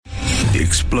the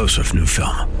explosive new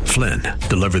film, Flynn,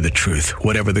 Deliver the Truth,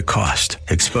 Whatever the Cost,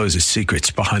 exposes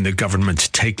secrets behind the government's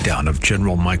takedown of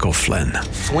General Michael Flynn.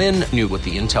 Flynn knew what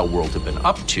the intel world had been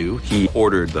up to. He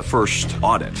ordered the first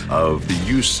audit of the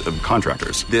use of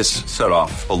contractors. This set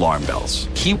off alarm bells.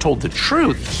 He told the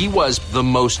truth. He was the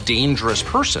most dangerous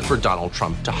person for Donald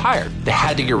Trump to hire. They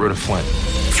had to get rid of Flynn.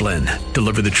 Flynn,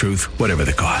 Deliver the Truth, Whatever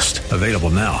the Cost. Available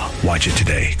now. Watch it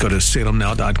today. Go to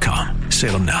salemnow.com.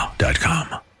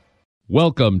 salemnow.com.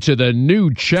 Welcome to the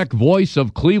new Czech Voice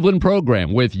of Cleveland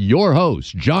program with your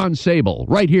host, John Sable,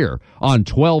 right here on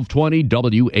 1220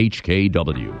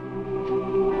 WHKW.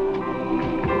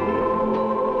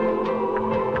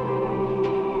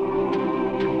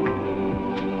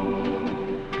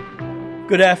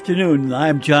 Good afternoon,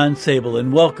 I'm John Sable,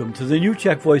 and welcome to the new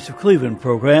Czech Voice of Cleveland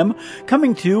program,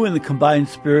 coming to you in the combined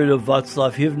spirit of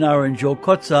Václav Hivnar and Joe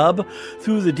Kotzab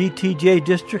through the DTJ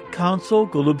District Council,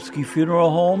 Golubsky Funeral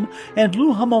Home, and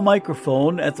Lou Hummel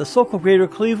microphone at the Sokol Greater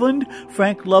Cleveland,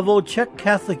 Frank Lovell Czech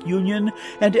Catholic Union,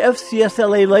 and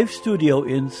FCSLA Life Studio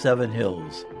in Seven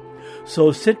Hills.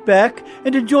 So sit back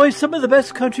and enjoy some of the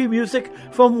best country music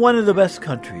from one of the best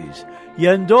countries,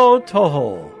 Yendo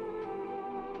Toho.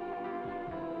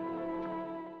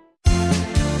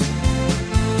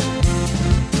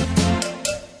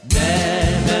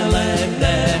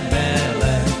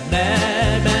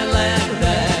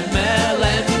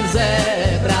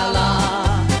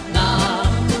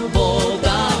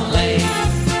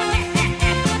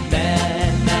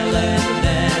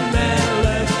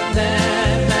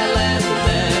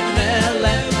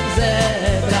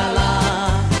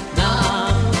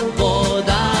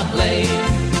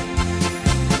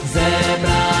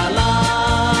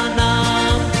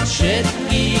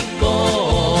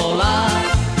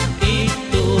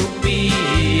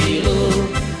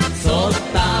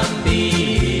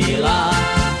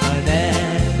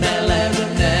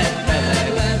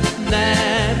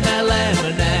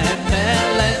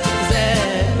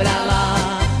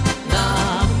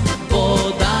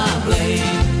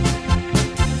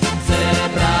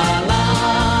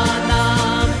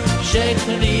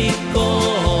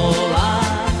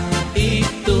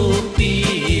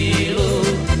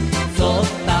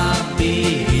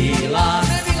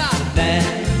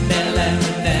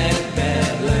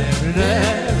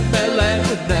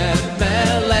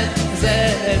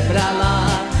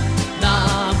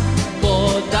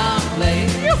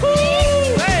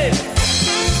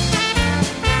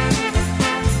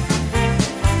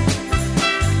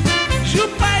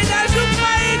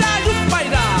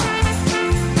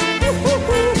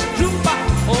 Jumpa,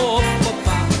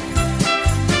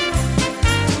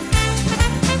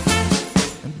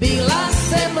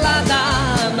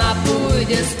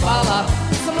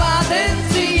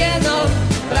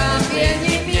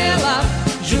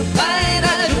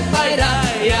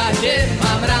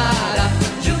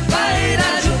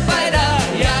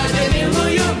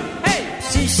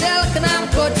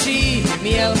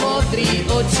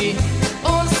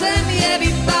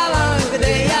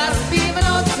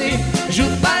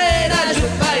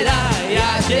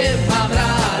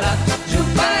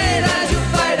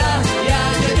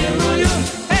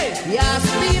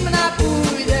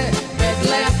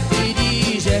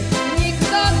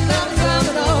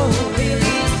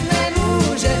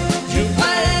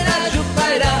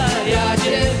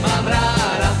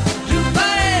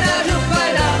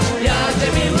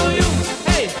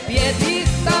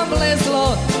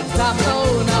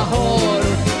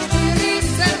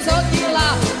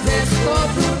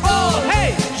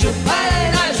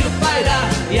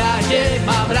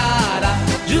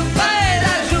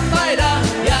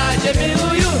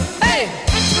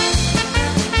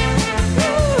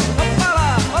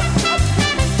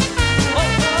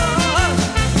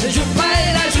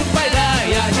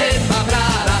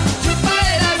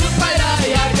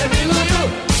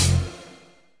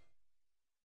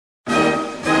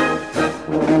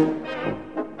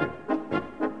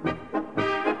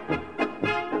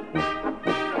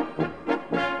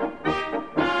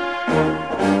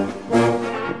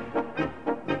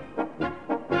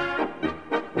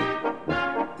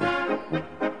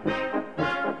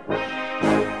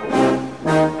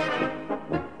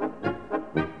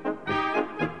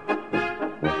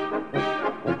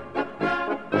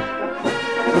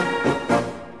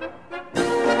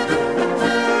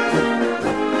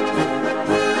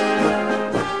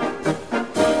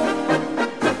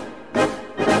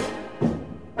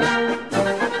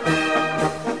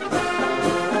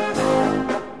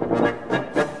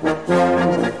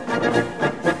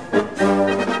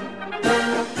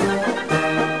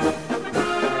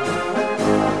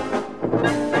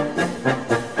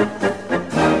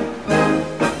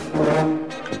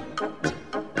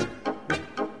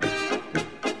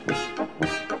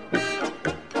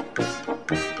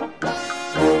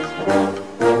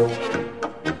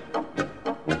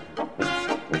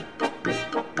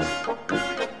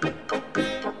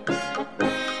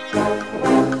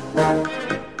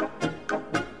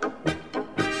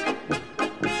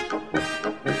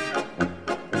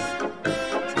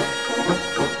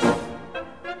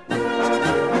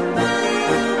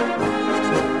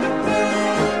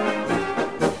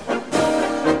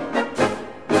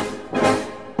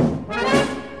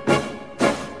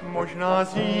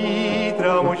 Možná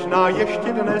zítra, možná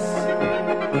ještě dnes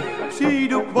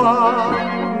přijdu k vám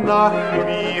na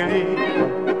chvíli,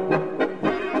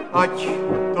 ať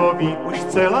to ví už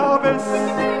celá ves,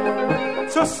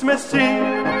 co jsme si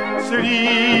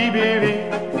slíbili.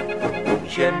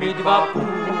 Že my dva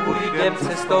půjdem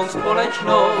cestou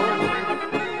společnou,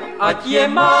 ať je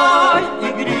máj,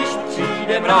 i když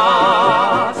přijde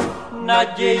mráz.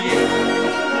 Naději,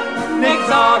 nech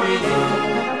závidí,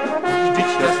 vždyť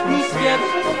šťastný svět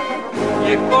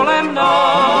je kolem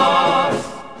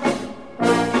nás.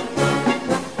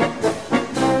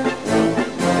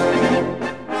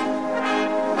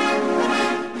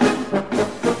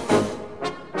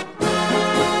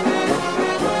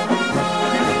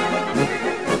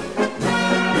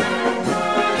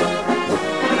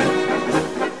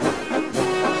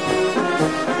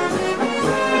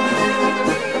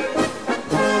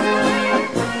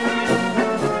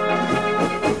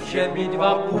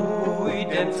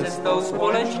 Cestou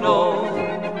společnou,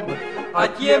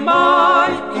 ať je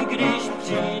máj, i když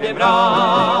přijde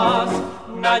mráz.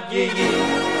 Naději,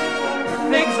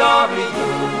 nech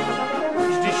závidí,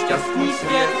 vždy šťastný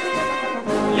svět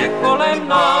je kolem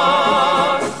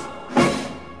nás.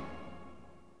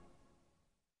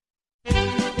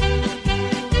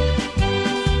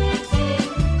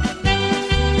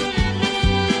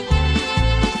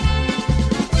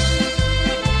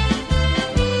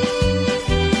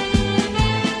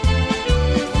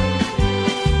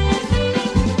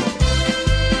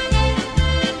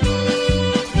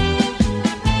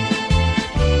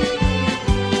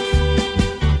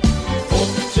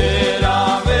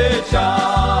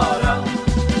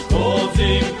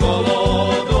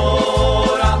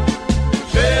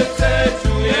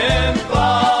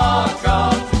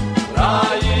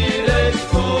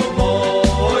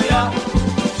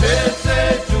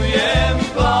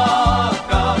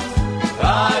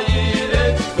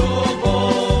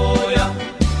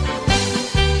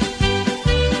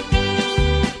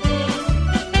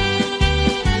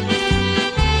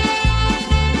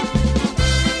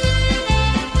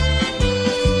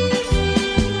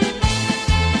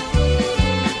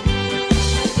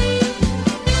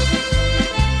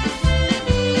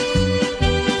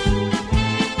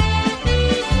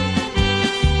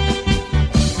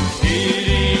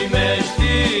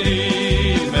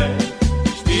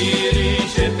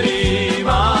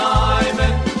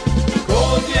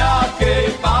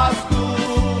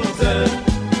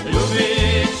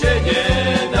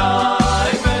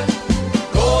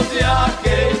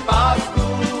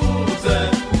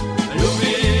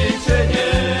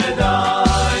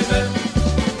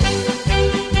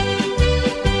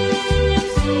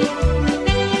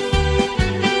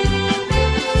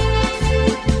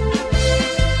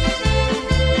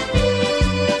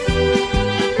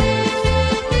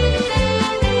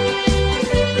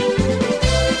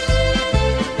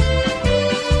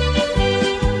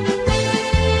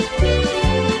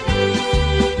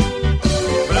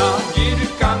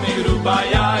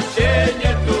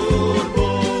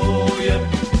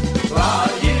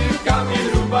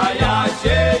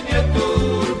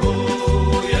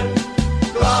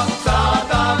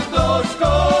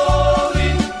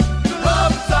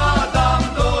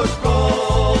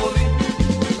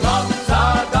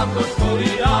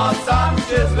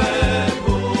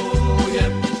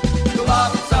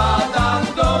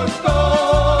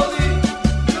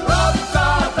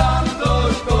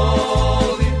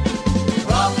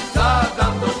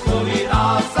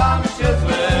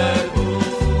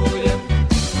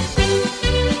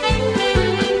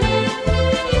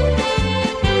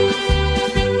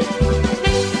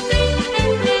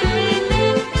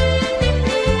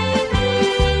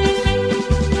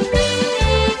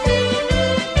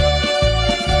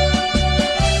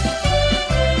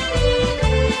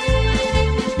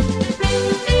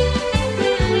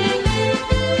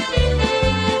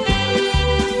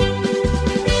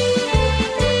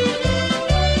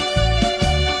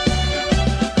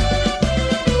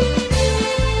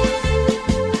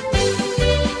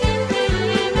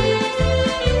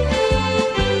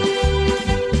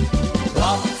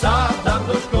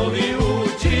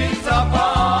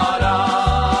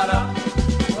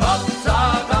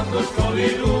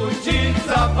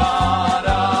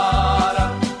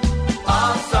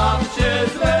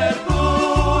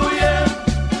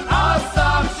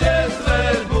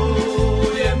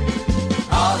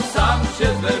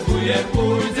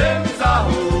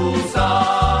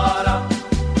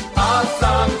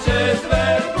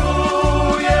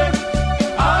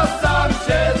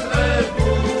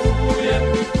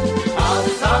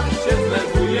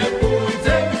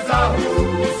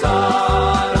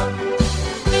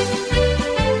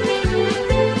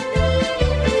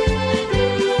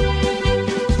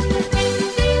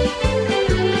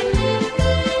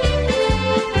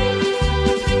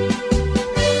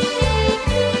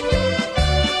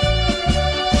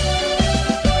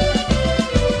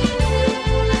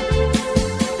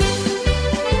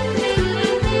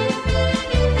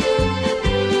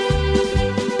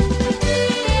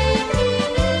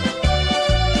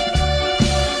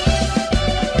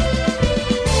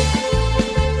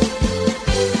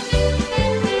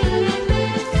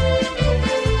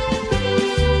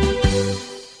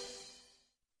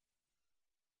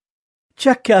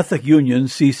 Czech Catholic Union,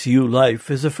 CCU Life,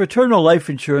 is a fraternal life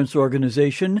insurance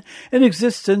organization in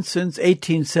existence since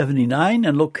 1879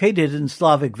 and located in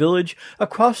Slavic Village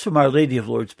across from Our Lady of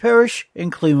Lourdes Parish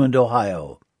in Cleveland,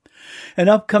 Ohio. An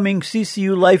upcoming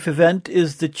CCU Life event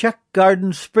is the Czech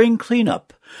Garden Spring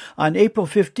Cleanup. On April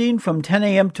 15 from 10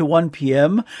 a.m. to 1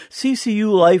 p.m.,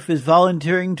 CCU Life is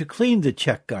volunteering to clean the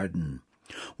Czech Garden.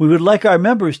 We would like our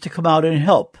members to come out and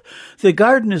help. The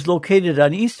garden is located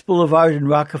on East Boulevard in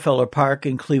Rockefeller Park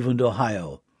in Cleveland,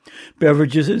 Ohio.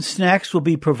 Beverages and snacks will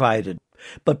be provided,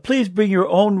 but please bring your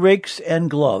own rakes and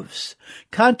gloves.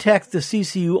 Contact the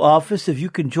CCU office if you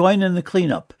can join in the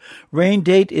cleanup. Rain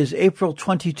date is April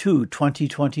 22,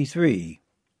 2023.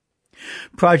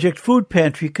 Project Food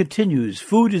Pantry continues.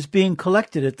 Food is being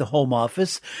collected at the Home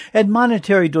Office, and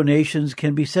monetary donations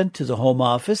can be sent to the Home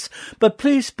Office, but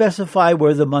please specify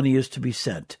where the money is to be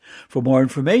sent. For more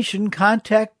information,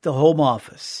 contact the Home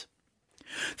Office.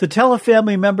 The Tell a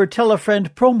Family Member, Tell a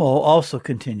Friend promo also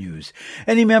continues.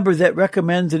 Any member that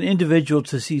recommends an individual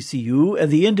to CCU and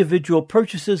the individual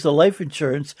purchases a life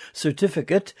insurance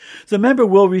certificate, the member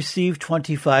will receive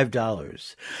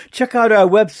 $25. Check out our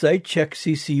website,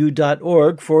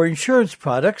 checkccu.org, for insurance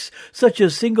products such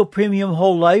as single premium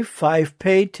whole life,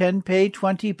 5-pay, 10-pay,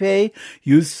 20-pay,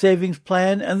 youth savings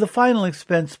plan, and the final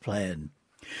expense plan.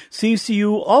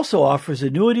 CCU also offers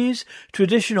annuities,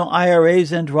 traditional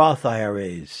IRAs, and Roth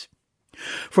IRAs.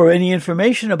 For any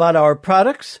information about our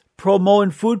products, promo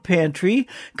and food pantry,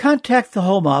 contact the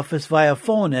Home Office via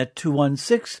phone at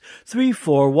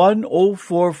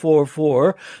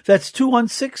 216-341-0444. That's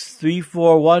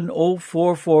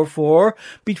 216-341-0444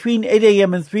 between 8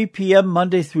 a.m. and 3 p.m.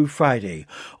 Monday through Friday,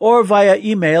 or via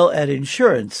email at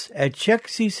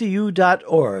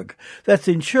insurance@checkccu.org. That's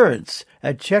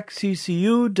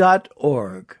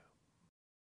insurance@checkccu.org.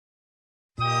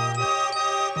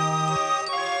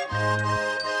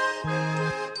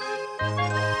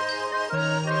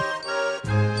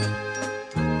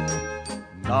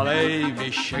 Nalej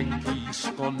mi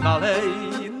šenkýřko,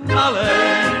 nalej,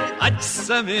 nalej, ať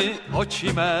se mi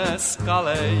oči mé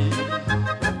skalej.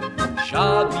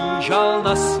 Žádný žal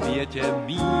na světě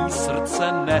mý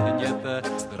srdce nehněte,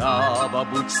 zdráva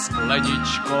buď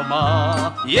skleničko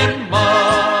má, jen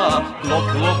má, glo,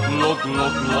 glo, glo,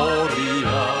 glo,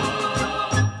 gloria.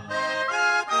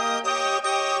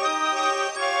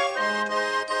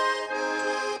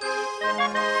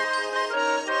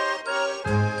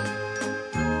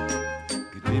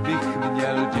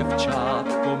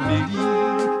 Děvčátko milý,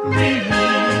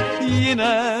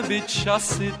 jiné by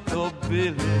časy to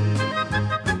byly.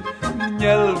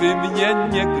 Měl by mě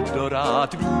někdo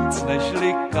rád víc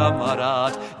nežli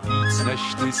kamarád, víc než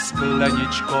ty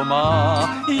skleničko má,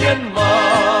 jen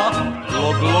má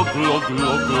glo, glo, glo,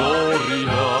 glo,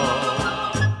 gloria.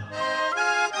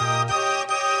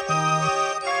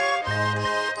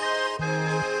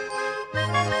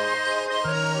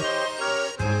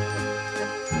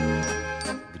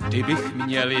 Kdybych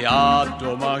měl já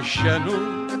doma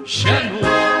ženu,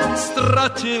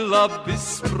 ztratila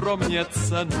bys pro mě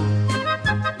cenu.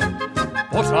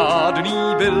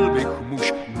 Pořádný byl bych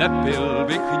muž, nepil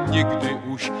bych nikdy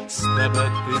už, z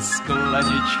tebe ty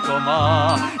skleničko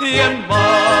má, jen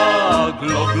má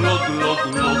glo, glo, glo,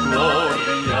 glo,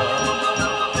 gloria.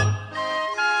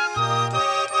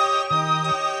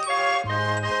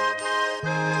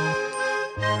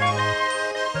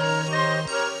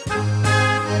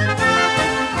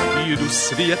 Jdu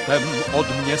světem od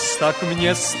města k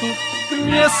městu,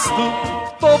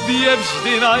 k tobě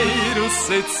vždy najdu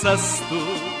si cestu.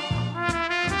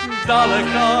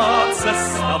 Daleká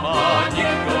cesta má,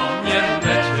 nikdo mě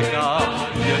nečeká,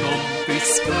 jenom ty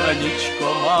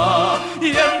skleničko má,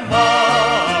 jen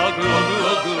má glo,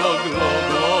 glo, glo, glo,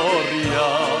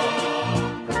 gloria.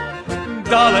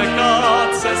 Daleká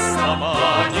cesta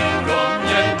má, nikdo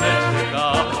mě nečeká,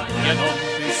 jenom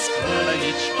ty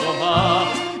skleničko má,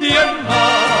 jen má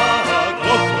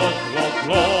glo, glo, glo,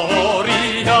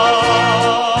 gloria.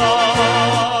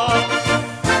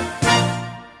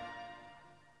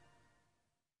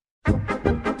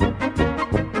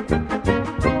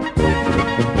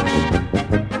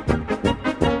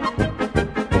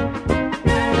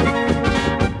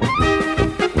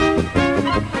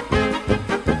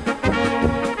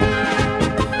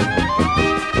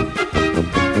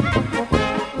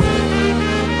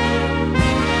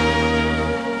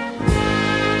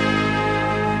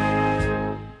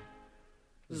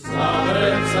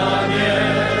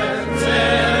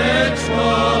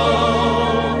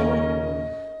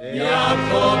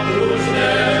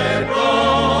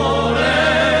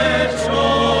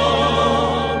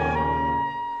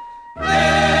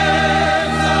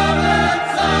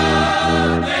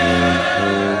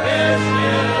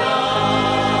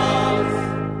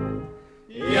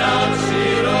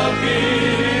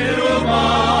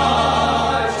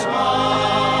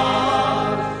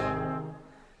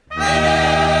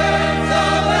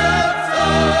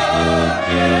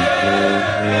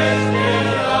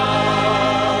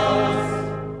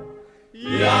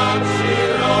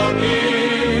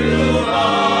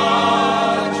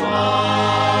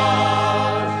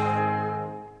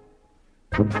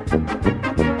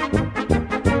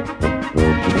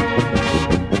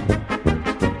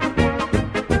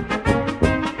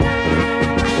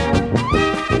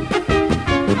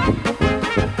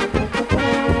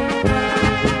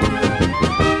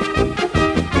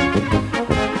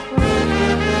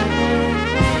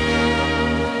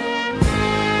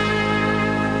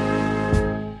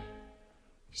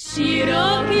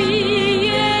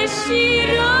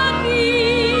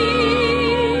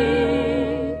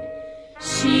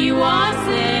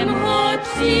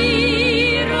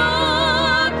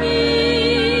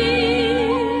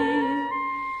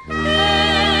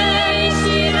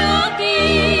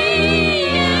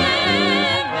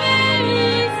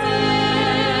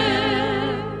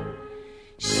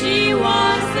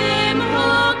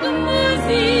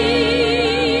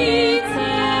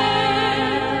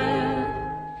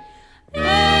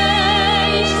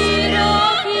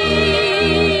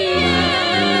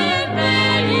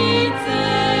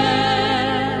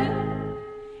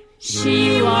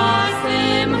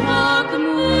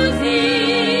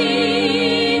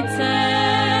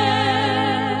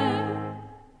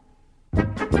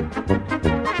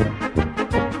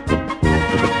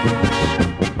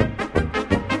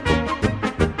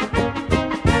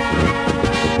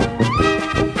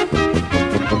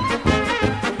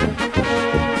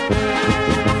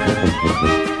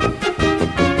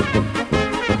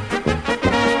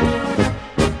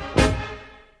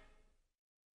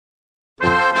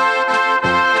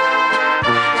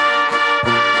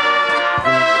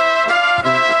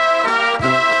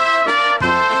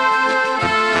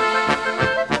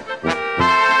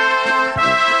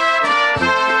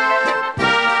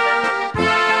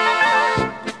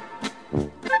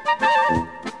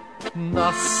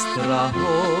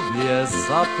 Strahově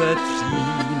za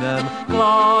Petřínem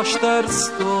klášter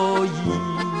stojí.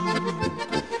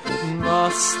 Na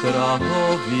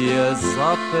Strahově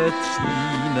za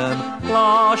Petřínem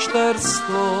klášter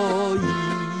stojí.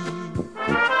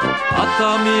 A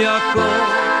tam jako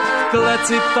v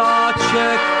kleci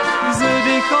ptáček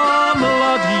vzdychá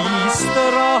mladý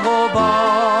strahováček.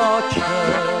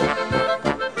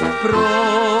 Pro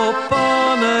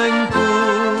panenku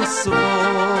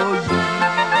svojí.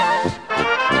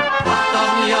 A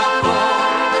tam jako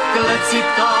v kleci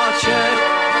ptáček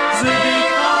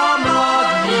vzdychá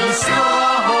mladý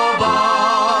strahováček.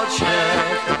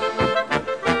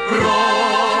 Pro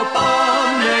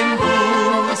panenku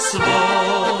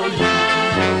svojí.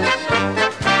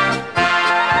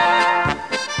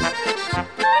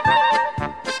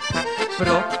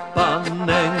 Pro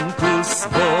panenku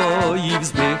svojí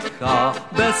vzdychá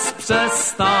bez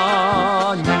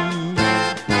přestání.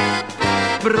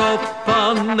 Pro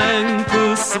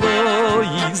panenku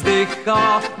svojí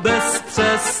vzdychá bez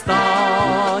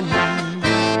přestání.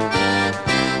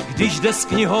 Když jde s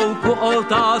knihou po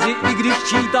oltáři, i když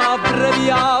čítá v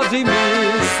breviáři,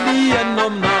 myslí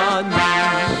jenom na ní.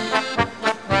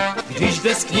 Když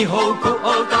jde s knihou po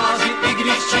oltáři, i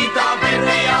když čítá v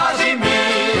breviáři,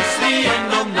 myslí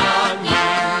jenom na ní.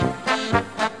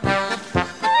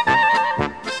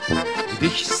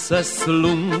 Když se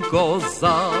slunko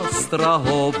za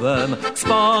Strahovem k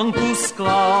spánku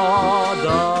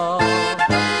skládá,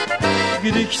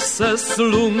 když se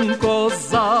slunko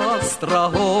za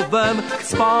Strahovem k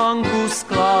spánku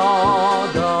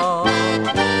skládá,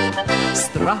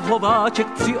 strahováček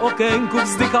při okénku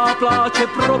vzdychá pláče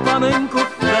pro panenku,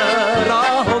 která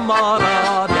ho má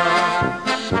ráda.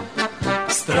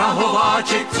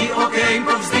 Strahováček při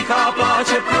okénku vzdychá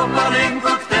pláče pro panenku,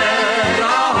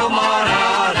 která ho má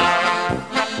ráda.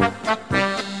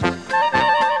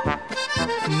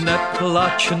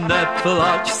 Neplač,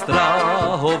 neplač,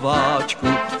 strahováčku,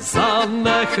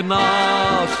 zanech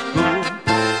nášku.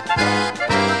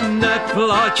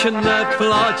 Neplač,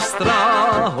 neplač,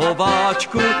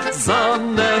 strahováčku,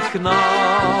 zanech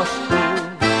nášku.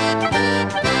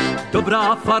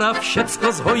 Dobrá fara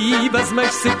všecko zhojí,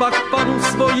 vezmeš si pak panu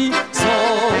svojí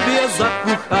sobě za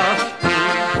kuchařku.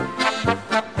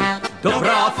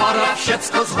 Dobrá fara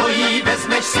všecko zhojí,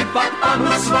 vezmeš si pak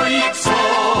panu svojí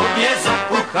sobě za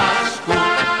kuchařku.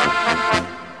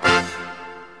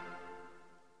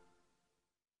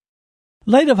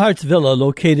 Light of Hearts Villa,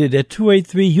 located at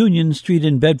 283 Union Street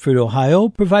in Bedford, Ohio,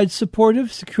 provides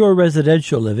supportive, secure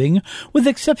residential living with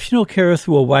exceptional care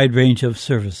through a wide range of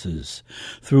services.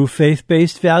 Through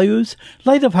faith-based values,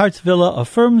 Light of Hearts Villa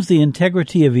affirms the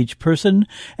integrity of each person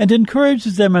and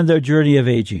encourages them on their journey of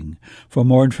aging. For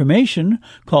more information,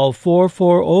 call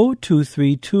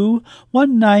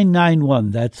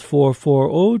 440-232-1991. That's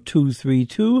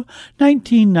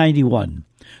 440-232-1991.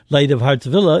 Light of Hearts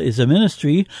Villa is a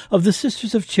ministry of the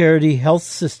Sisters of Charity Health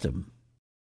System.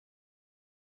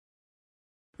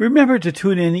 Remember to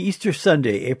tune in Easter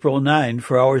Sunday, April 9,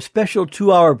 for our special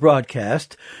 2-hour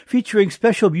broadcast featuring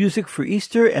special music for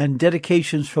Easter and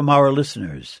dedications from our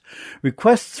listeners.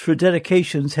 Requests for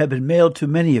dedications have been mailed to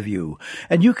many of you,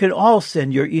 and you can all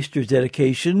send your Easter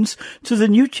dedications to the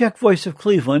New Czech Voice of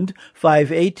Cleveland,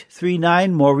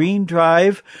 5839 Maureen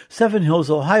Drive, Seven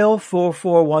Hills, Ohio,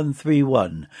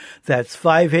 44131. That's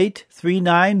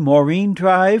 5839 Maureen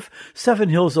Drive, Seven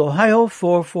Hills, Ohio,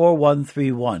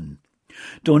 44131.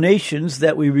 Donations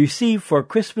that we receive for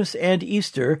Christmas and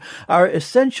Easter are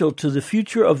essential to the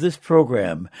future of this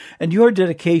program, and your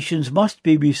dedications must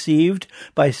be received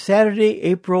by Saturday,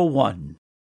 April 1.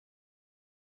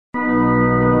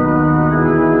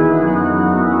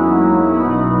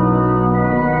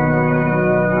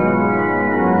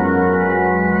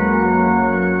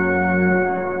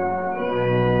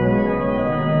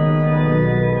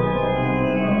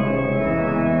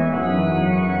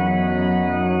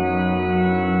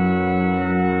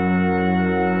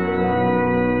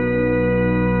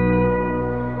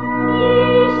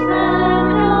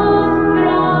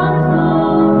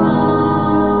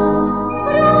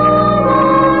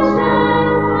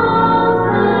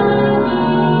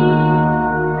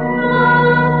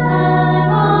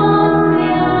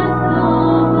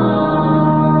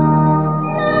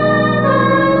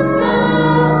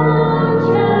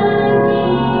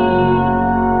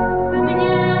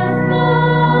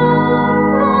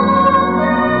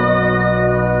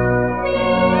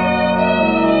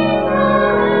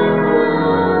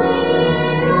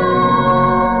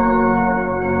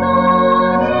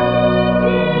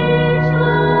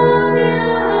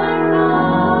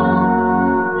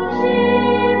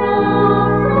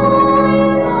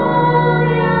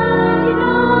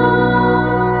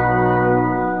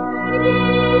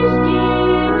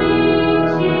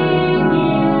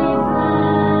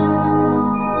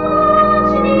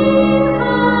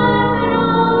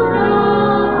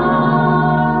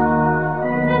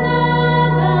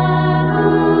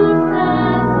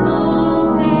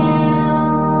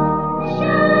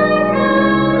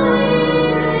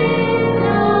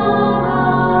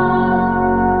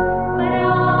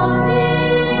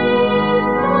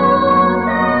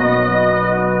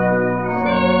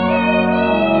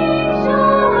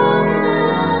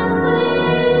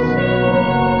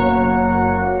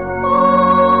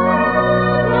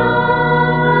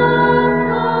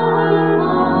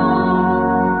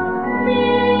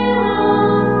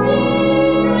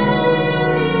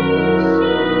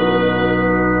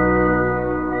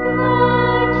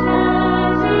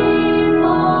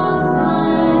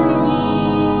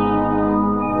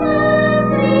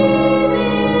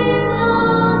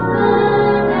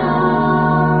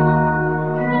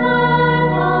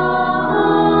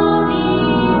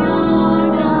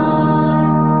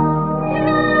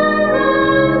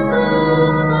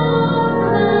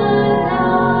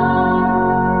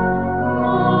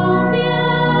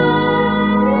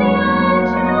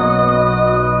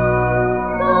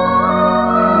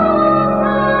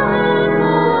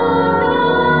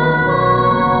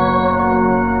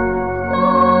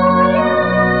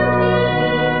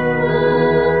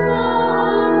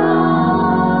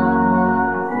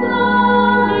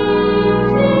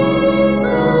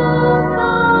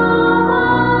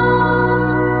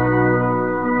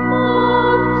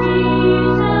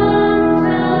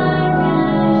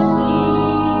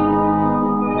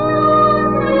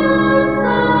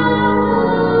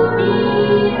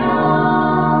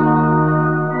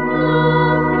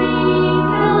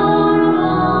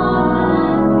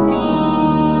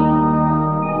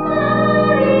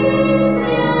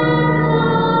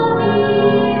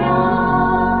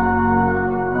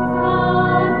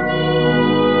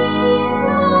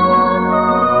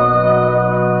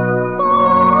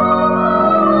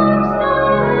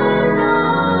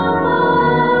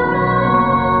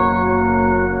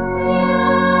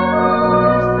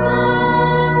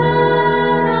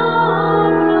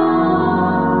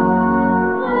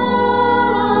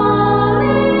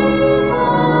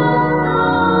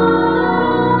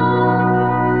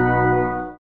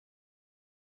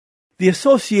 The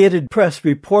Associated Press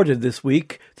reported this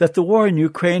week that the war in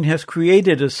Ukraine has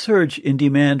created a surge in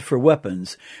demand for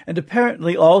weapons, and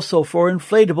apparently also for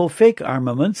inflatable fake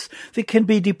armaments that can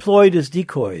be deployed as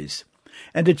decoys.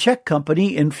 And a Czech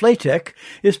company, Inflatech,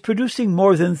 is producing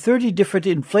more than 30 different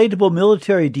inflatable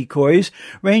military decoys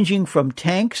ranging from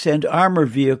tanks and armor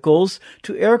vehicles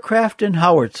to aircraft and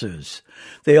howitzers.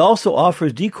 They also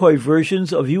offer decoy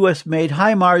versions of U.S.-made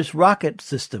HIMARS rocket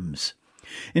systems.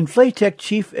 Inflatech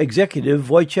chief executive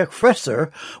Wojciech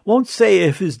Fresser won't say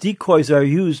if his decoys are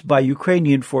used by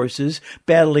Ukrainian forces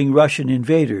battling Russian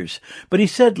invaders, but he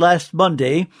said last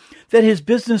Monday that his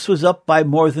business was up by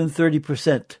more than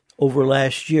 30% over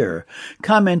last year.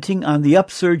 Commenting on the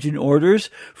upsurge in orders,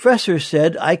 Fresser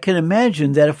said, "I can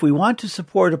imagine that if we want to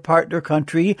support a partner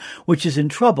country which is in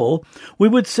trouble, we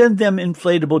would send them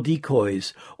inflatable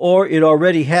decoys, or it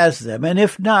already has them, and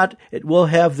if not, it will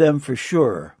have them for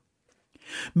sure."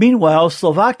 Meanwhile,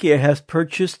 Slovakia has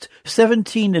purchased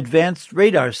 17 advanced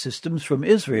radar systems from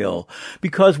Israel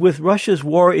because with Russia's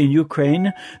war in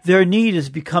Ukraine, their need is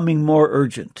becoming more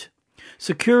urgent.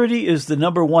 Security is the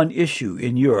number one issue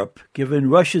in Europe, given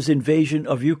Russia's invasion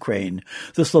of Ukraine,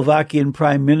 the Slovakian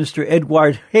Prime Minister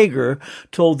Eduard Heger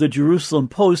told the Jerusalem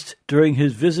Post during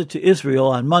his visit to Israel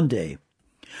on Monday.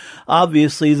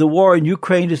 Obviously, the war in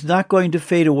Ukraine is not going to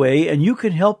fade away, and you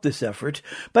can help this effort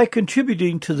by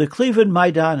contributing to the Cleveland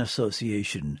Maidan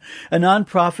Association, a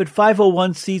nonprofit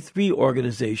 501c3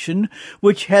 organization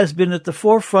which has been at the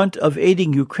forefront of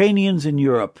aiding Ukrainians in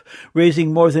Europe,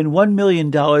 raising more than $1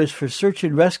 million for search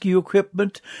and rescue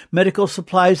equipment, medical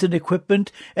supplies and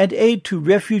equipment, and aid to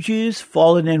refugees,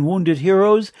 fallen and wounded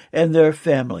heroes, and their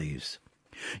families.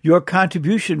 Your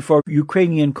contribution for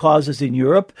Ukrainian causes in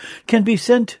Europe can be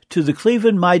sent to the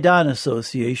Cleveland Maidan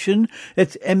Association.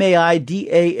 It's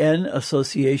MAIDAN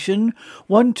Association,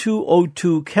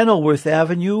 1202 Kenilworth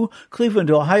Avenue, Cleveland,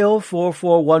 Ohio,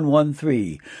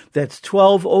 44113. That's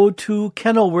 1202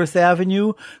 Kenilworth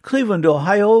Avenue, Cleveland,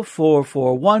 Ohio,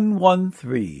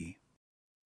 44113.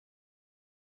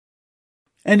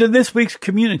 And in this week's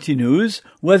community news,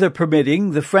 weather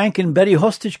permitting, the Frank and Betty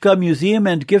Hostichka Museum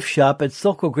and Gift Shop at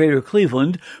Sokol Greater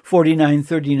Cleveland,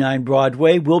 4939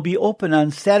 Broadway, will be open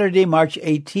on Saturday, March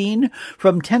 18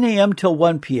 from 10 a.m. till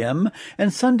 1 p.m.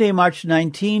 and Sunday, March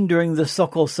 19 during the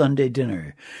Sokol Sunday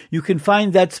Dinner. You can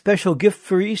find that special gift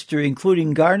for Easter,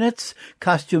 including garnets,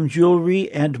 costume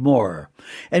jewelry, and more.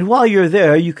 And while you're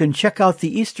there, you can check out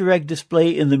the Easter egg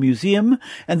display in the museum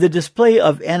and the display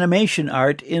of animation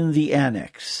art in the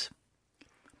annex.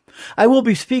 I will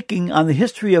be speaking on the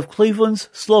history of Cleveland's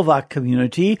Slovak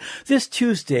community this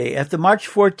Tuesday at the March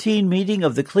 14 meeting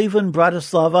of the Cleveland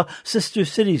Bratislava Sister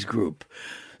Cities Group,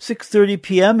 6:30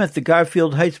 p.m. at the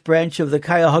Garfield Heights branch of the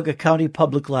Cuyahoga County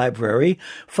Public Library,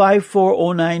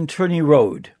 5409 Turney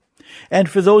Road. And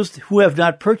for those who have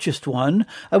not purchased one,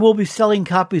 I will be selling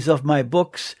copies of my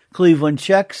books, Cleveland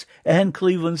Czechs and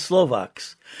Cleveland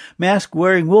Slovaks. Mask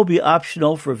wearing will be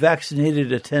optional for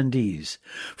vaccinated attendees.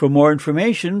 For more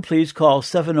information, please call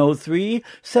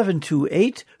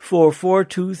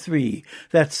 703-728-4423.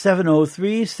 That's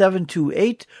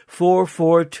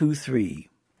 703-728-4423.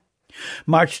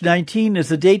 March 19 is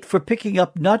the date for picking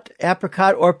up nut,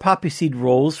 apricot, or poppy seed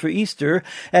rolls for Easter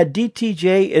at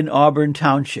DTJ in Auburn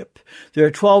Township.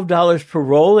 They're $12 per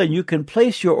roll, and you can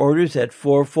place your orders at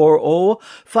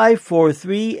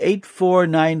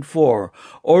 440-543-8494.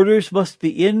 Orders must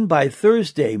be in by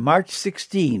Thursday, March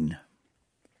 16.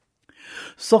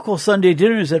 Sokol Sunday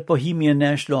Dinners at Bohemian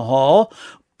National Hall,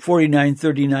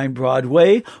 4939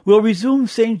 Broadway, will resume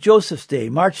St. Joseph's Day,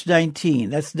 March 19.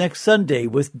 That's next Sunday,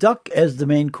 with duck as the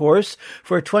main course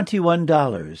for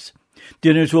 $21.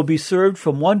 Dinners will be served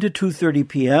from 1 to 2:30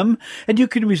 p.m., and you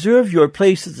can reserve your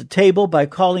place at the table by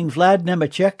calling Vlad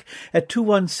Nemechek at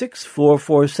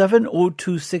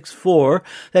 216-447-0264.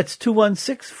 That's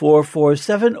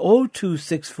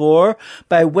 216-447-0264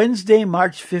 by Wednesday,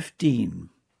 March 15.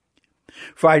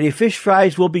 Friday Fish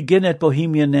Fries will begin at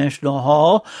Bohemian National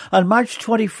Hall on March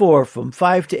 24 from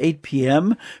 5 to 8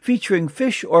 p.m., featuring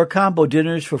fish or combo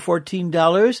dinners for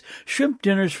 $14, shrimp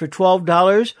dinners for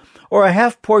 $12, or a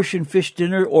half-portion fish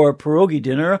dinner or a pierogi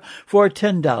dinner for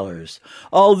 $10.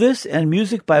 All this and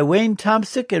music by Wayne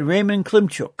Tomsic and Raymond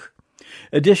Klimchuk.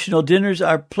 Additional dinners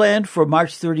are planned for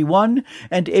March 31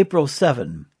 and April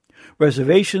 7.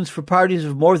 Reservations for parties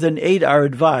of more than 8 are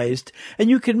advised, and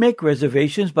you can make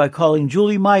reservations by calling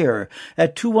Julie Meyer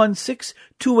at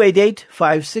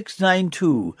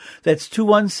 216-288-5692. That's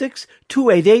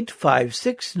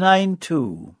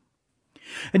 216-288-5692.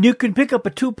 And you can pick up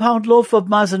a 2-pound loaf of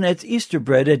Mazenet's Easter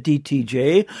bread at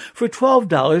DTJ for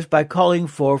 $12 by calling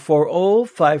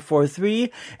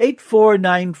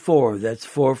 440-543-8494. That's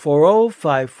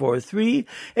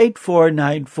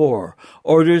 440-543-8494.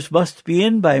 Orders must be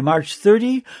in by March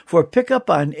 30 for pickup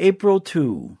on April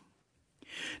 2.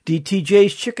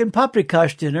 DTJ's Chicken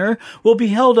Paprikash dinner will be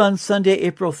held on Sunday,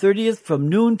 April 30th from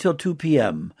noon till 2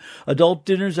 p.m. Adult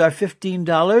dinners are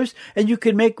 $15, and you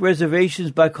can make reservations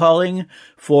by calling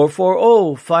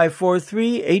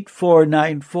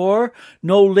 440-543-8494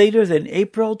 no later than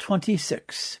April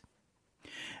 26.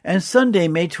 And Sunday,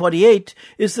 May 28,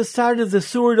 is the start of the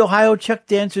Seward, Ohio Czech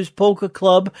Dancers Polka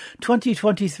Club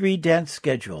 2023 dance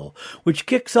schedule, which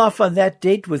kicks off on that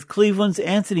date with Cleveland's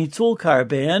Anthony Zulkar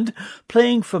Band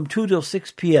playing from 2 till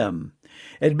 6 p.m.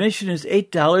 Admission is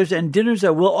 $8, and dinners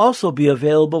will also be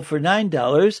available for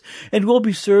 $9 and will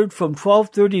be served from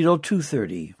 12:30 till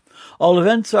 2:30. All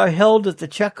events are held at the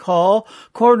Czech Hall,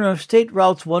 corner of State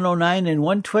Routes 109 and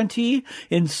 120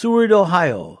 in Seward,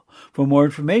 Ohio. For more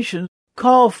information,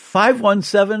 call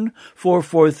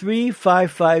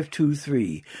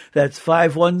 517-443-5523. That's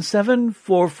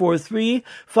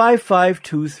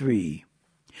 517-443-5523.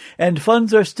 And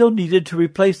funds are still needed to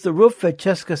replace the roof at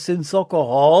Česká Syn Sokol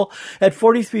Hall at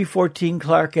 4314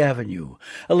 Clark Avenue,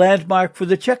 a landmark for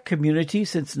the Czech community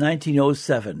since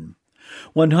 1907.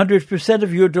 100%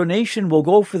 of your donation will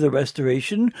go for the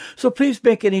restoration, so please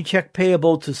make any check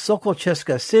payable to Sokol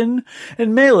Česká Syn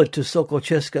and mail it to Sokol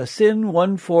Česká Syn,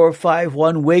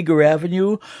 1451 Wager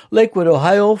Avenue, Lakewood,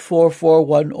 Ohio,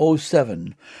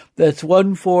 44107. That's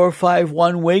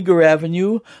 1451 Wager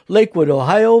Avenue, Lakewood,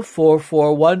 Ohio,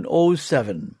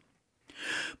 44107.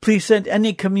 Please send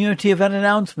any community event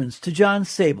announcements to John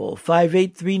Sable,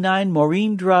 5839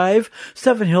 Maureen Drive,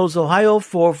 Seven Hills, Ohio,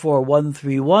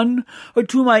 44131, or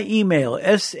to my email,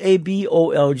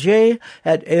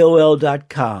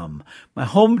 sabolj@aol.com. My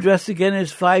home address again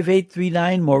is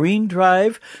 5839 Maureen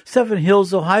Drive, Seven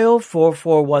Hills, Ohio,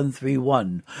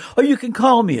 44131. Or you can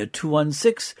call me at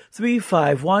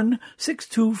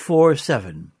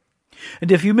 216-351-6247.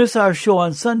 And if you miss our show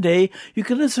on Sunday, you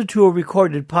can listen to a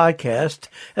recorded podcast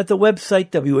at the website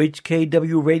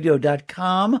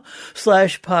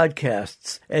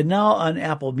whkwradio.com/podcasts, and now on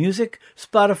Apple Music,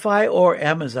 Spotify, or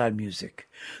Amazon Music.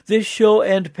 This show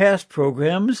and past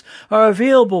programs are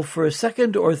available for a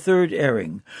second or third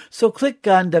airing, so click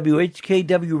on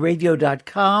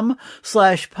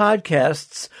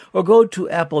whkwradio.com/podcasts or go to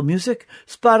Apple Music,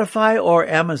 Spotify, or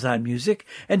Amazon Music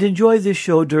and enjoy this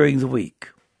show during the week.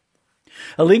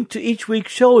 A link to each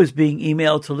week's show is being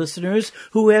emailed to listeners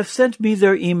who have sent me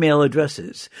their email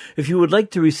addresses. If you would like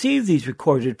to receive these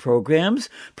recorded programs,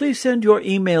 please send your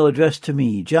email address to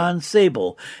me, John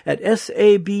Sable, at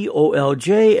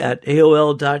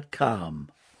sabolj@aol.com.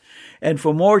 And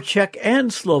for more Czech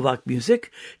and Slovak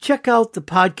music, check out the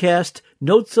podcast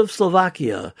Notes of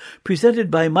Slovakia, presented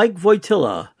by Mike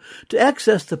Wojtyla. To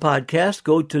access the podcast,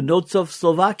 go to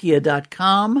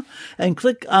notesofslovakia.com and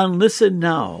click on Listen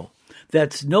Now.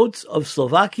 That's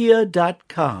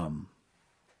notesofslovakia.com.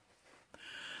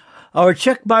 Our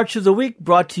Czech March of the Week,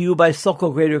 brought to you by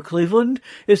Sokol Greater Cleveland,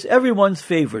 is everyone's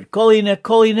favorite, Koline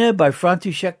Koline by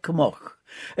František Kmoch.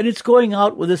 And it's going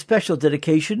out with a special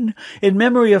dedication in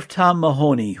memory of Tom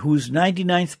Mahoney, whose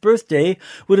 99th birthday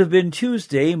would have been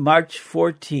Tuesday, March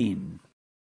 14.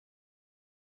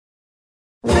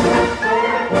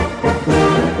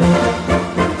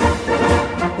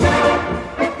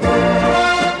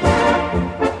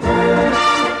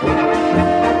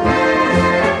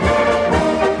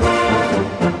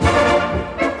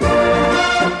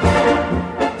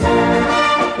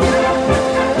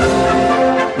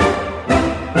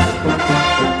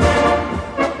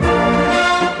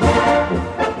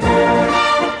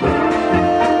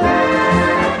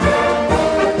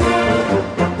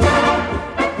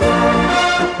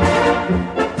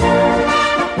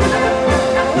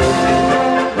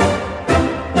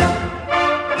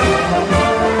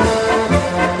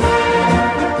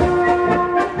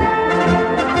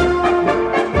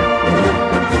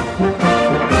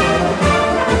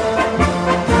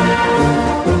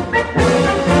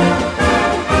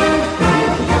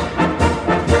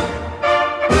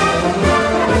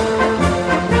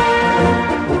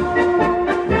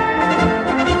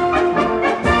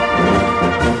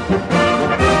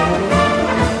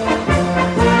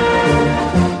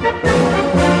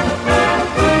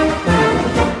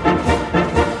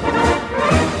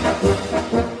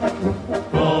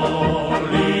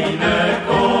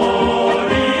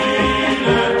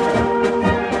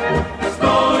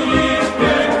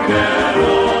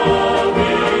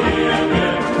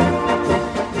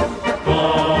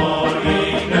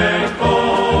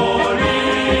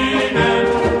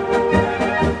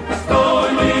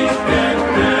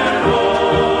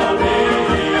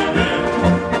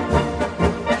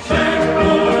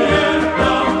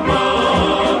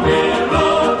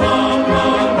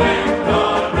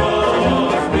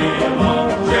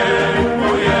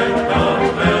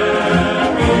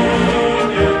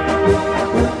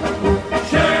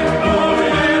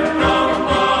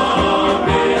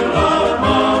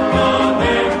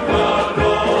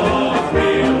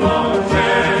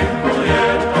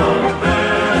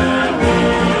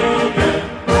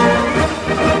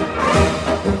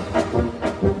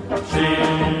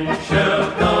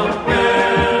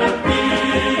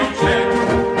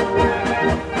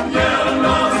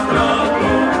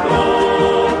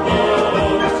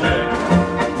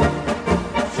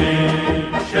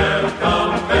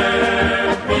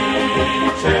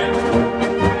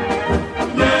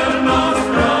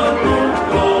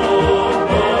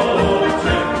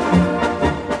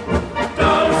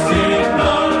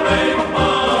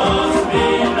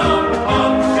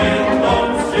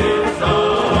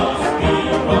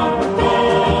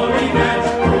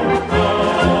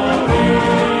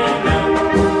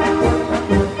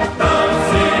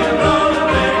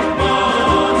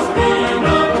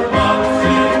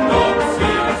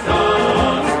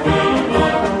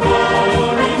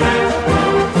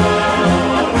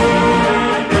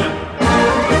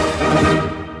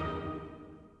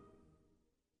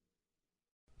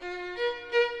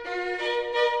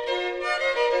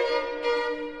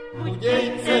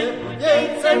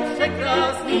 Budějce,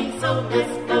 překrásný jsou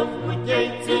město v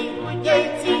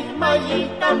Budějcích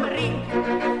mají tam ring.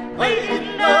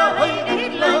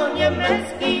 Hojdidla,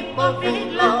 německý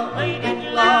povidlo,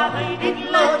 hojdidla,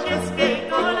 český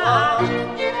koláč.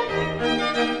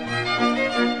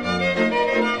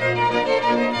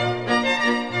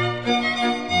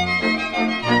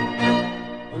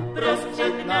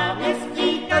 Uprostřed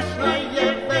náměstí kašna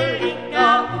je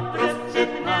veliká,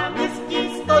 uprostřed náměstí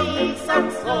stojí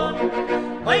Samson.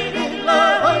 Hojdidla,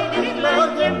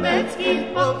 německý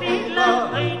povidlo,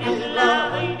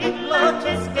 hojdidla,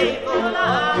 český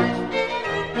koláč.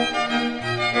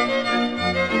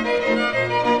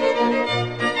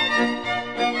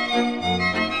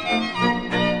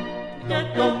 Kdo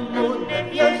tomu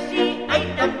nevěří, aj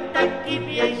tam taky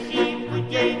běží, v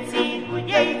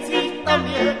Budějcích, tam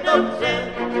je dobře.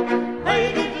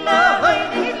 Hojdidla,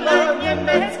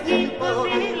 německý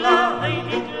povidlo,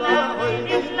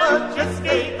 hojdidla,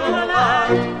 český koláč.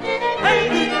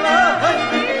 Hojdidla,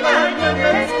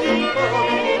 německý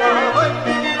povidlo,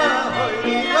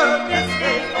 hojdidla,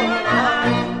 český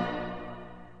koláč.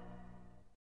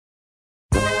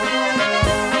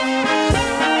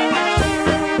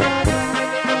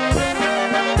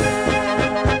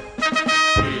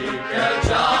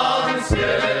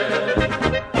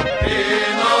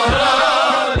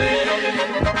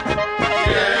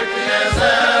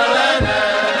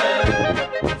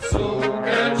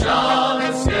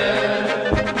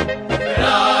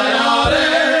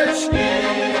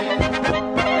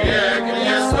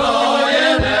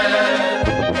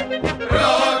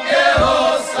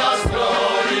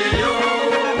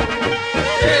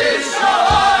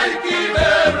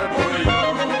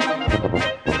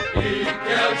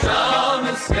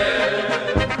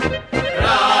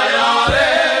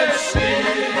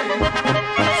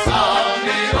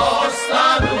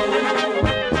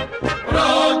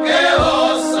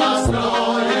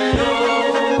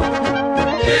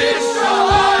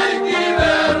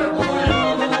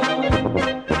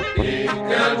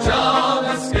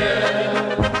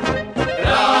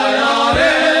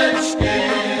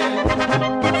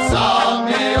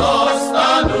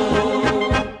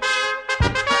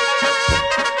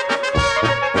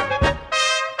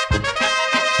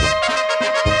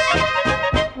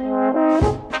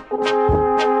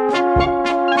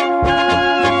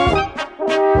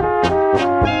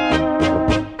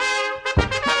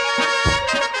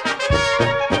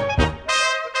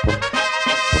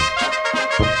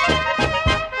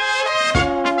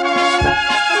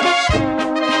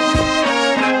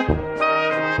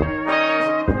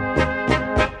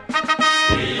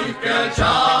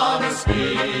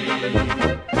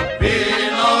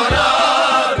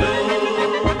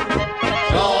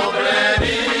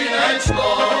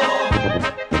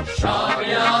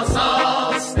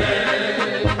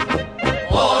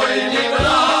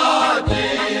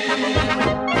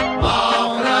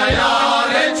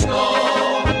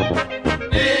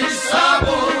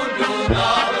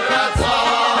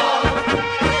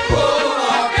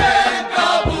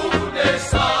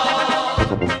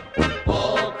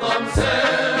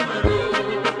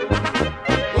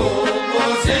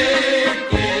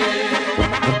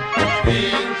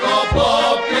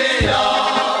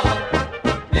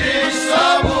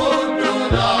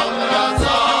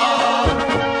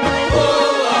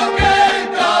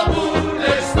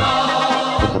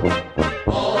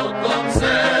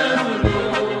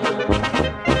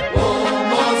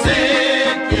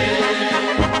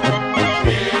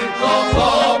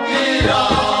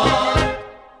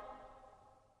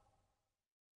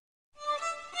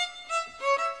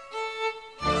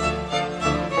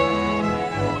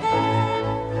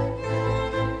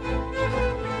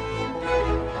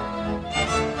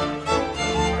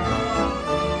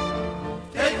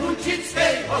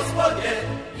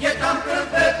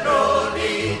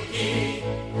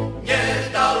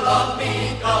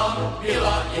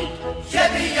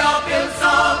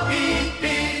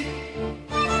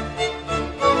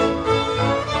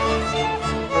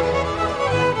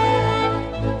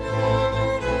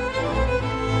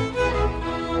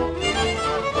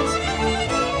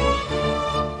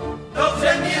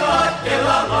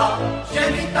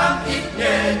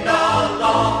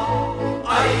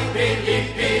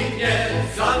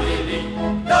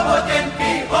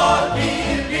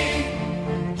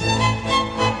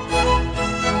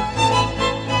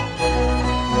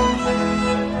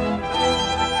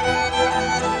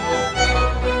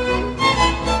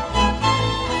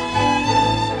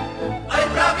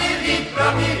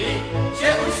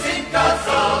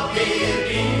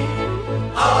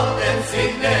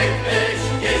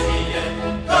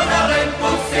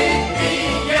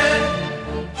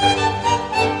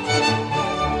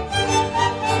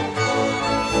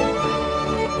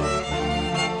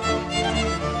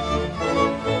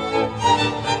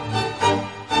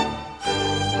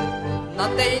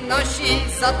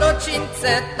 za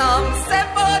dočince, tam se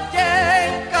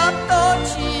voděnka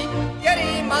točí,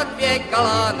 který má 2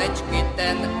 kalánečky,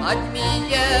 ten ať mi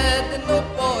jednu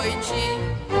pojčí.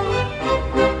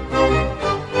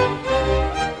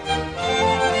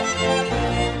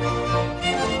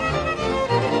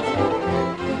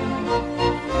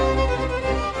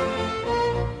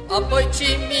 A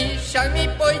pojčí mi, však mi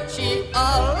pojčí,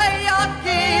 ale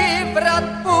jaký vrat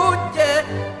bude,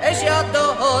 ež já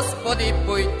do hospody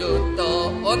půjdu,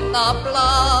 to ona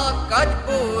plakať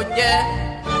bude.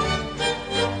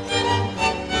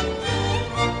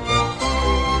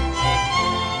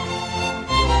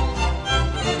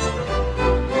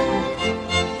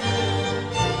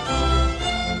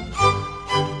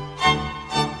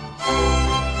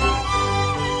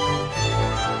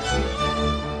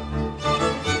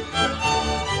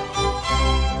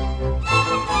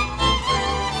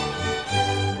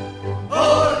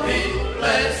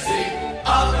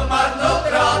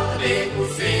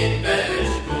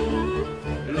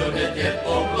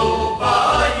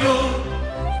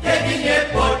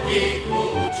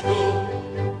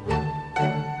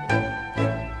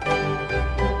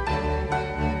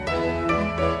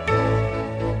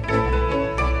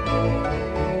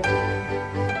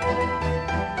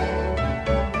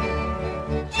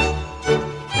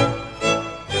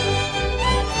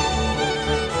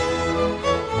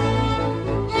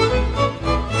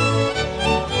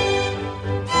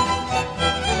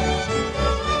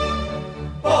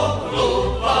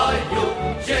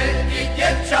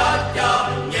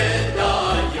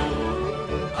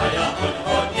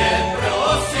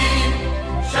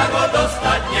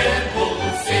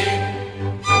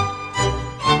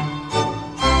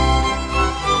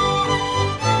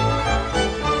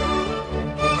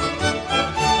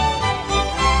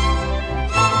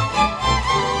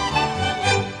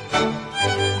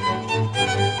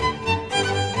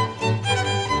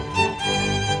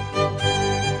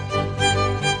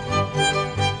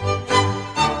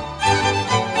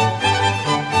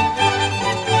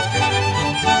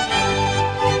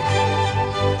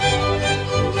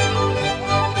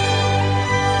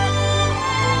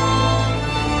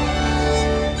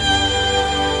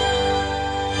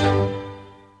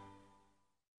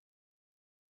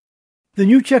 The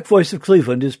New Czech Voice of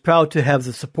Cleveland is proud to have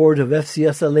the support of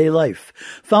FCSLA Life,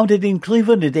 founded in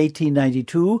Cleveland in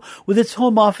 1892, with its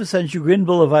home office on Chagrin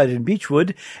Boulevard in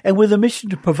Beechwood, and with a mission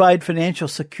to provide financial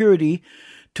security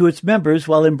to its members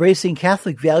while embracing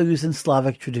Catholic values and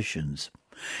Slavic traditions.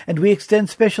 And we extend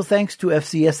special thanks to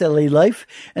FCSLA Life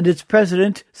and its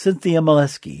president, Cynthia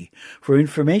Molesky. For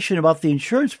information about the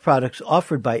insurance products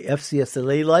offered by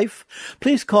FCSLA Life,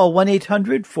 please call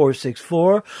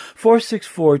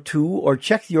 1-800-464-4642 or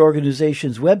check the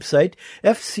organization's website,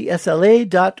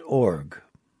 fcsla.org.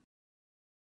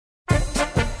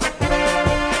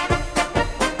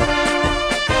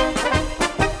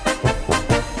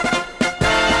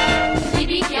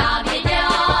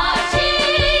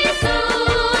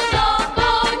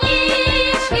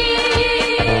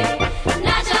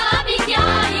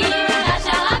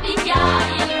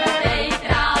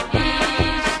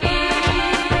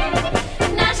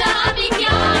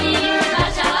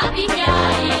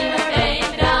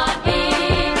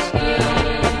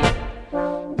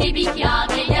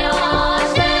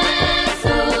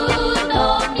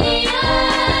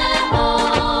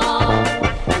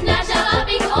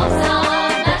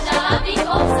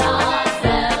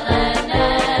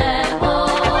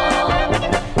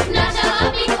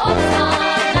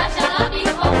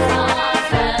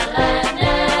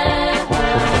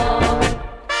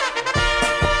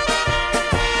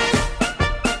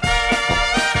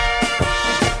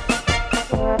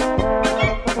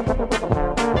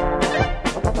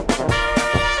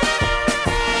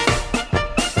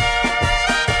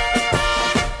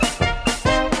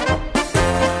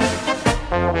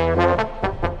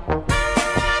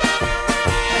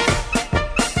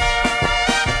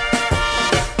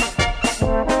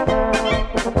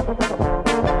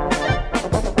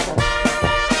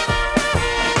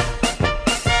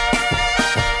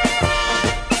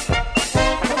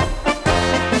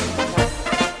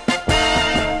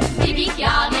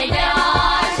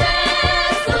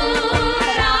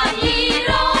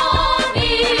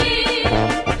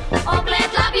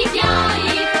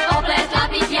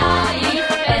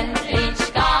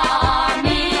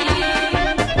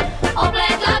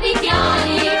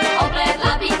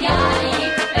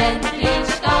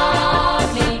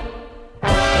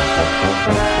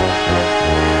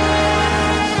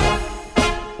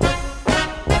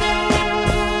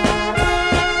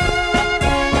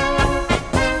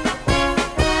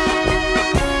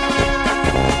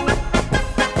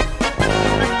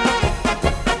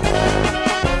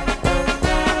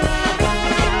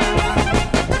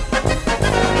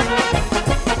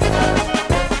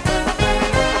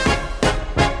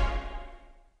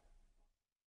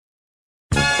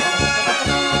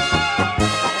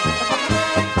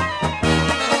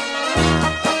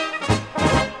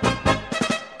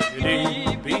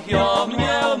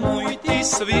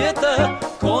 světe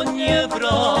koně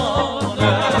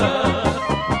vrané.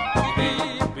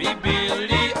 Kdyby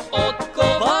byli od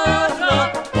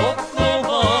kovára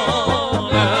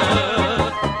okované,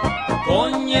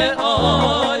 koně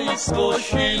aj z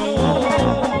košinu,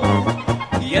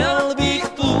 jel bych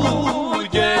tu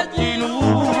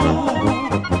dědinu,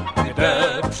 kde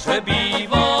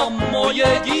přebývá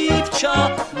moje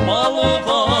dívča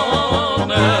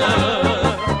malované.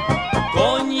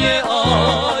 Koně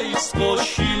aj z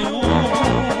košinu,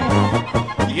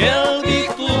 jel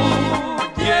bych tu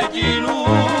dědinu,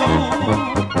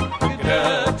 kde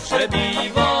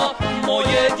přebývá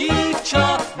moje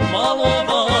dívča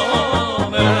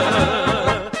malované.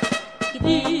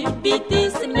 Kdyby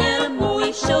ty směl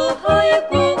můj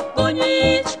šohajku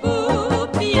koníčku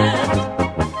pět,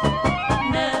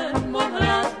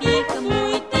 nemohla bych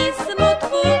můj ty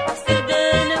smutku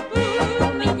seden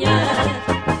umět.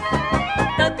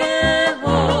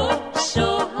 Takého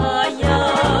šohaja,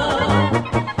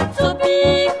 co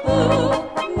píchu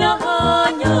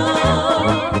naháňal,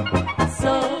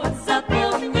 co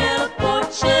zapomněl, po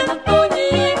čem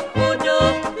koní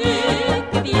chudobný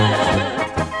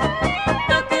květ.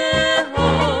 Takého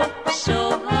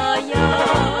šohaja,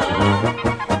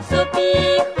 co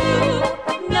píchu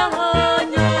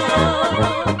naháňal,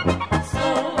 co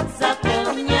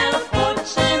zapomněl, po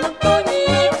čem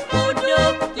koní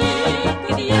chudobný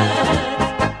květ.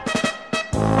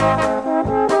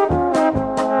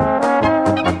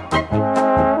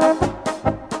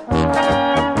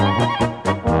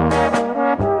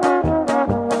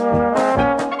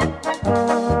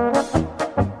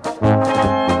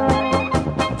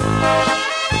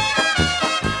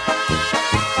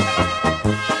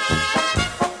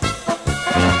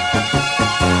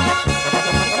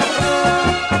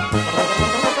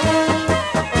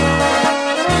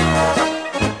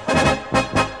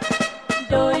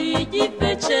 Dojdi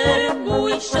večer,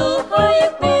 můj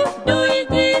šohajku,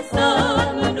 dojdi za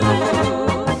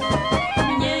mnou.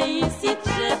 Měj si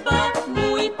třeba,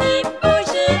 můj ty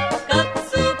Bože,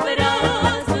 kapsu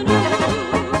prázdnou.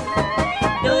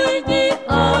 Dojdi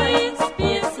aj s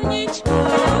pěsničkou,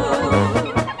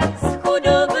 s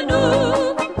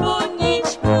chudobnou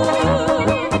koníčkou.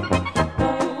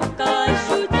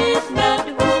 Ukážu ti nad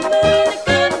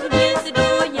humlkem hvězdu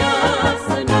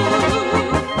jasnou.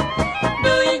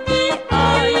 Dojdi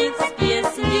aj s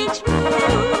pěsničkou,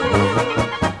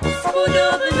 s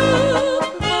chudobnou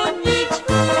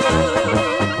koníčkou.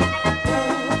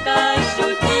 Ukážu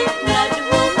ti nad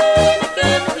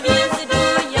humlkem hvězdu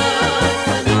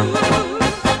jasnou.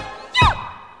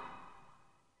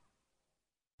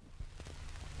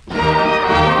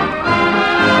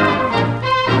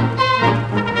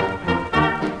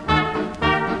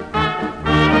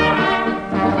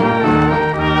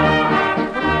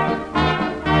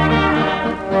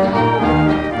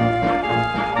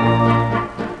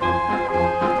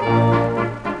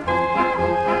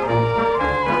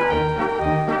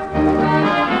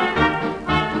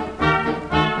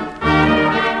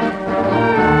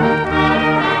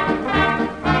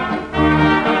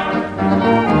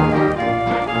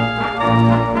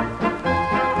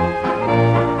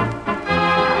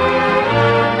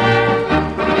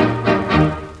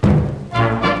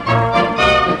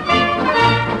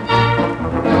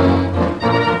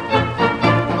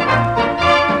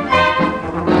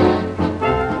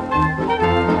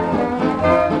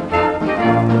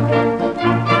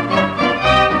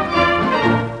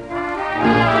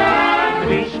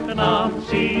 Když k nám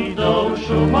přijdou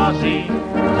šumaři,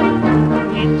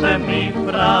 nic se mi v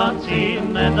práci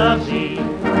nedaří.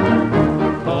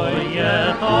 To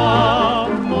je ta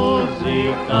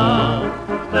muzika,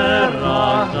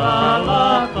 která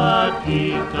hrála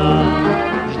tatíka.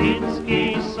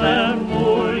 Vždycky se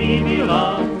mu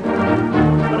líbila,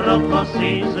 proto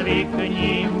si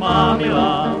zvykni, má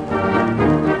milá,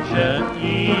 že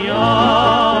i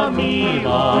já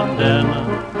mívám den,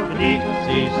 kdy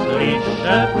chci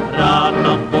slyšet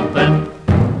ráno popem.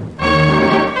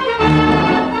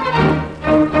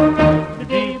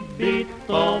 Kdyby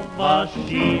to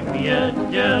vaši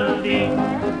věděli,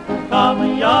 kam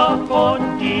já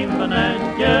chodím v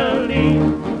neděli,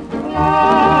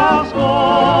 lásko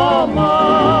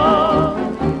má,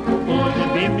 už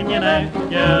by mě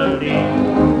nechtěli.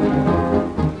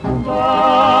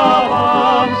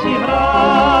 Dávám si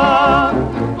hrát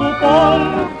tu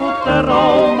polku,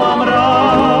 kterou mám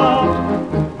rád,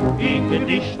 i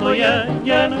když to je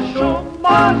jen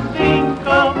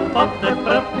šumařinka, pak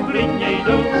teprv klidně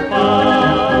jdu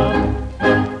spát.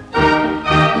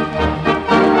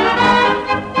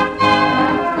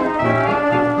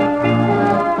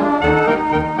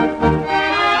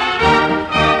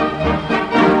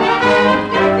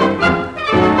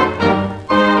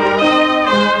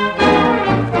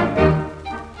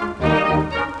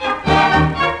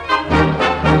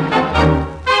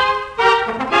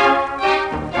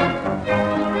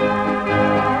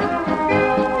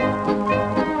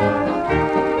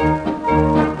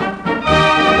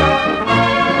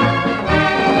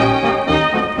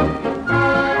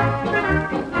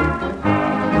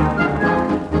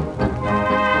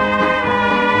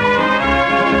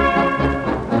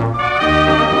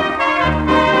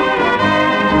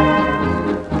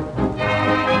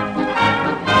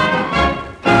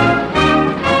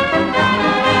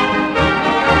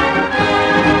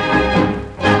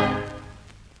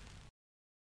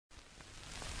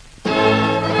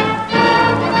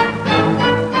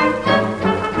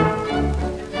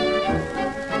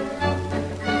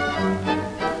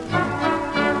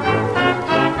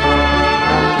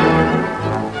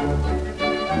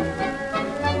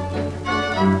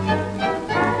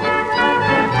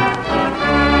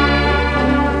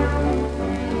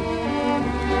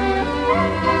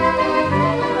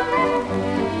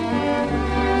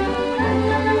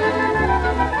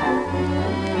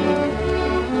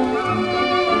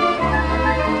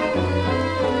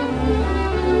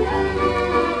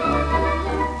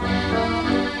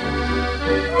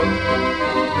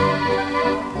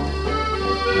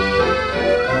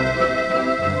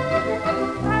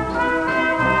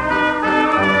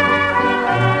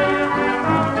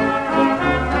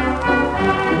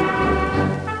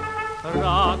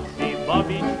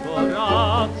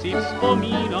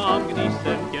 Vzpomínám, když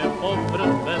jsem tě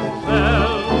poprvé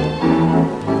střel.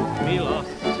 Byla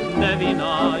jsi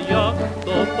nevinná, jak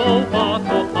to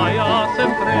poumáto, a já jsem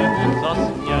trému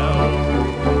zasměl.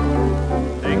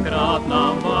 Tenkrát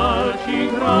nám válčí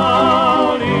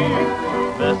hráli,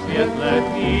 ve světle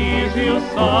kvířil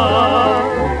sám.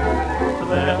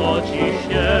 Tvé oči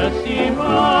štěstí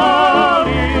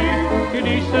máli,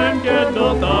 když jsem tě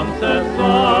do tance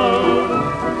vzal.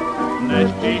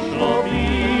 Než přišlo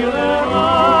bílé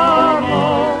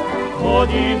ráno,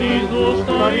 hodiny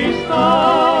zůstaly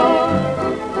stát.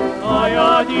 A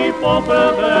já ti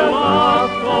poprvé,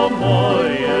 lásko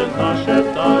moje,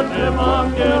 zašeptal, že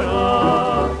mám tě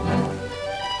rád.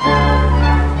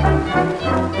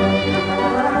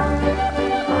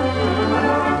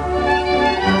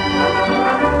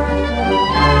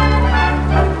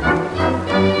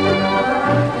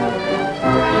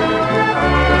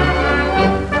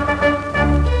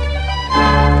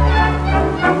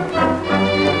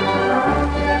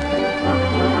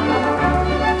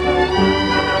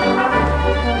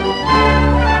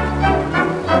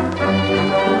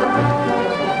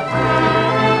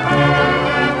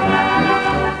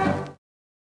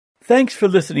 Thanks for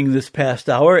listening this past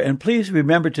hour, and please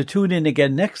remember to tune in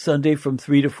again next Sunday from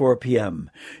 3 to 4 p.m.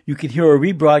 You can hear a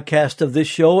rebroadcast of this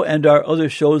show and our other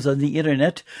shows on the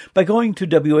internet by going to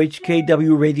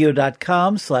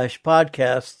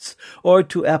whkwradio.com/podcasts or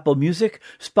to Apple Music,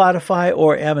 Spotify,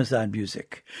 or Amazon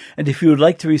Music. And if you would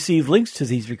like to receive links to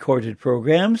these recorded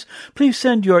programs, please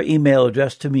send your email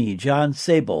address to me, John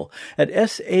Sabol, at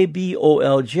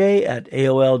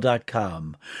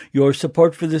sabolj@aol.com. Your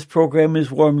support for this program is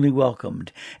warmly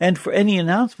welcomed. And for any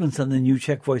announcements on the New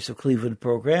Czech Voice of Cleveland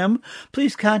program,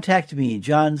 please contact me,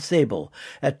 John Sabol,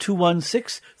 at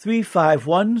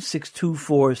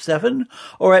 216-351-6247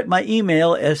 or at my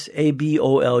email,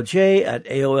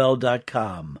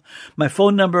 sabolj@aol.com. My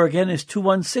phone number again is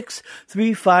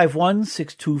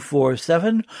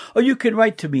 216-351-6247, or you can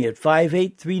write to me at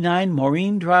 5839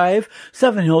 Maureen Drive,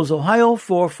 Seven Hills, Ohio,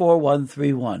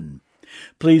 44131.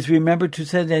 Please remember to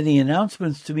send any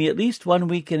announcements to me at least 1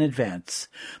 week in advance.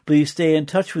 Please stay in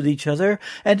touch with each other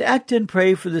and act and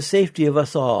pray for the safety of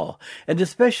us all, and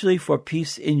especially for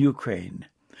peace in Ukraine.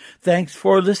 Thanks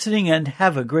for listening and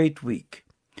have a great week.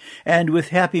 And with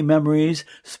happy memories,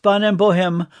 Span and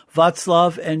Bohem,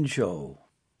 Václav and Joe.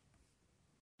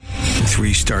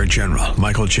 3-star General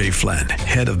Michael J. Flynn,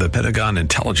 head of the Pentagon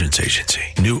Intelligence Agency,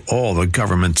 knew all the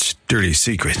government's dirty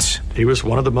secrets. He was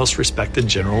one of the most respected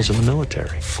generals in the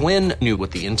military. Flynn knew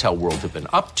what the intel world had been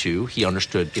up to. He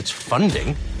understood its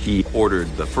funding. He ordered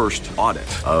the first audit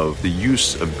of the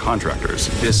use of contractors.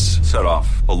 This set off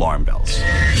alarm bells.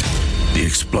 The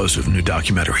explosive new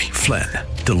documentary, Flynn,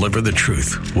 Deliver the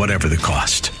Truth, Whatever the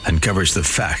Cost, uncovers the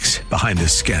facts behind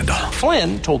this scandal.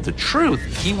 Flynn told the truth.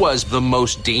 He was the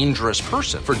most dangerous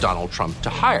person for Donald Trump to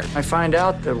hire. I find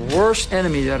out the worst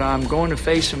enemy that I'm going to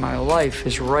face in my life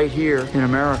is right here in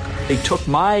America. They took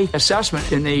my assessment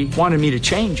and they wanted me to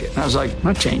change it. And I was like, I'm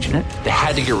not changing it. They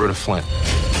had to get rid of Flynn.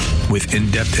 With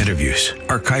in-depth interviews,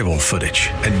 archival footage,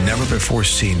 and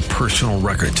never-before-seen personal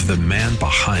records of the man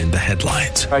behind the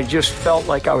headlines. I just felt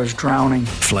like I was drowning.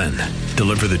 Flynn,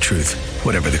 Deliver the Truth,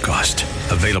 Whatever the Cost.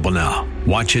 Available now.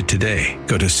 Watch it today.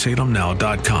 Go to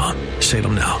salemnow.com.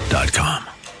 salemnow.com.